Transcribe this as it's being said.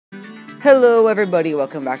Hello everybody,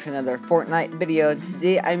 welcome back to another Fortnite video, and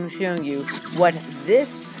today I'm showing you what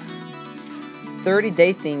this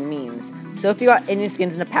 30-day thing means. So if you got any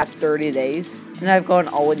skins in the past 30 days, and I've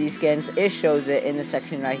gotten all of these skins, it shows it in the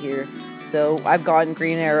section right here. So I've gotten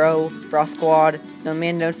Green Arrow, Frost Squad,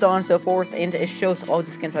 Snowman, and so on and so forth, and it shows all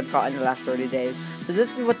the skins I've gotten in the last 30 days. So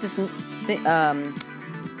this is what this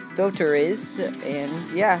filter is, and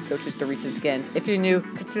yeah, so it's just the recent skins. If you're new,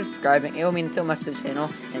 consider subscribing. It will mean so much to the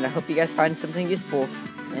channel, and I hope you guys find something useful,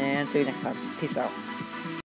 and see you next time. Peace out.